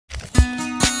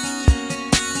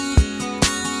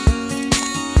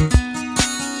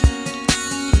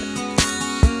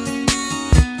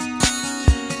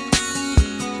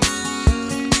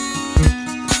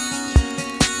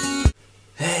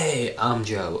I'm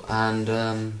Joe, and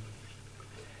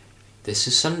this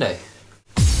is Sunday.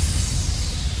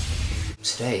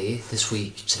 This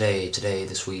week, Sunday isn't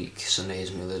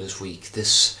really this week,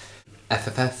 this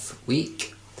FFF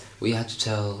week, we had to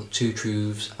tell 2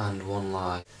 truths and 1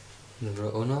 lie.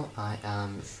 Numero uno, I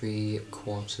am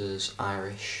 3/4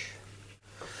 Irish.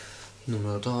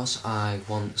 Numero dos, I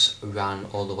once ran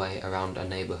all the way around a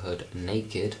neighbourhood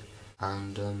naked,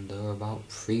 and there were about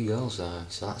 3 girls there,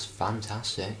 so that's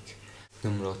fantastic.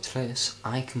 Numero tres,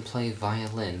 I can play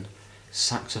violin,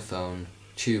 saxophone,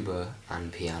 tuba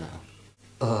and piano.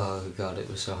 Oh god, it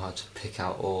was so hard to pick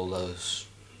out all those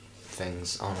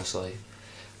things, honestly.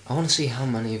 I want to see how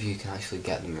many of you can actually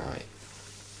get them right.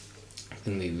 It's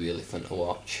going to be really fun to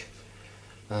watch.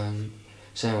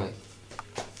 So anyway,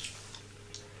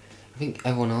 I think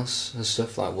everyone else has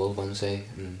stuff like World Wednesday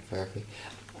and therapy.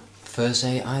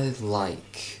 Thursday, I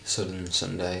like sudden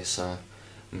Sunday, so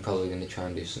I'm probably going to try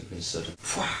and do something sudden.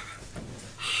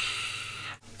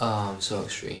 I'm so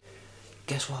extreme.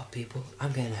 Guess what, people?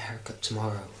 I'm getting a haircut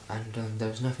tomorrow, and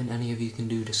there's nothing any of you can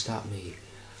do to stop me.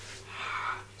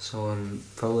 So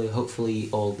probably, hopefully,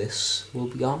 all this will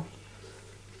be gone,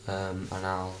 and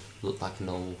I'll look like a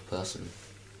normal person,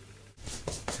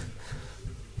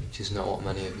 which is not what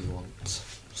many of you want.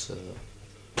 So,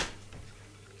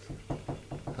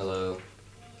 hello,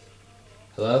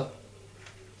 hello,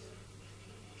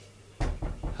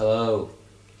 hello.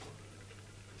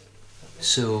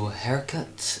 So,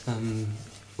 haircut,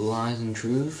 lies and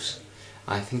truths.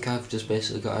 I think I've just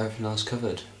basically got everything else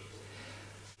covered.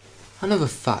 Another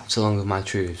fact along with my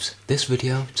truths. This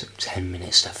video took 10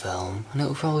 minutes to film, and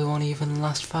it probably won't even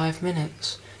last 5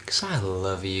 minutes, because I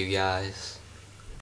love you guys.